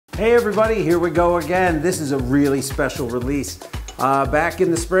Hey everybody, here we go again. This is a really special release. Back in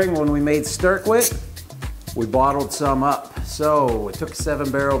the spring when we made Sterk Wit, we bottled some up. So we took a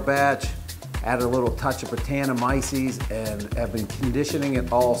 7-barrel batch, added a little touch of Brettanomyces, and have been conditioning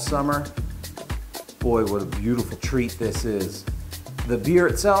it all summer. Boy, what a beautiful treat this is. The beer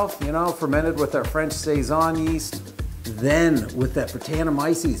itself, you know, fermented with our French Saison yeast. Then with that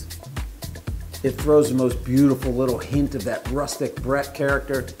Brettanomyces, it throws the most beautiful little hint of that rustic Brett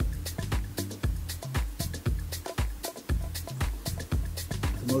character.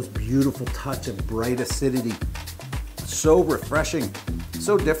 The most beautiful touch of bright acidity. So refreshing,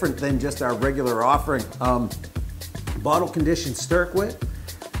 so different than just our regular offering. Bottle conditioned Sterk Wit,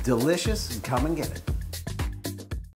 delicious, and come and get it.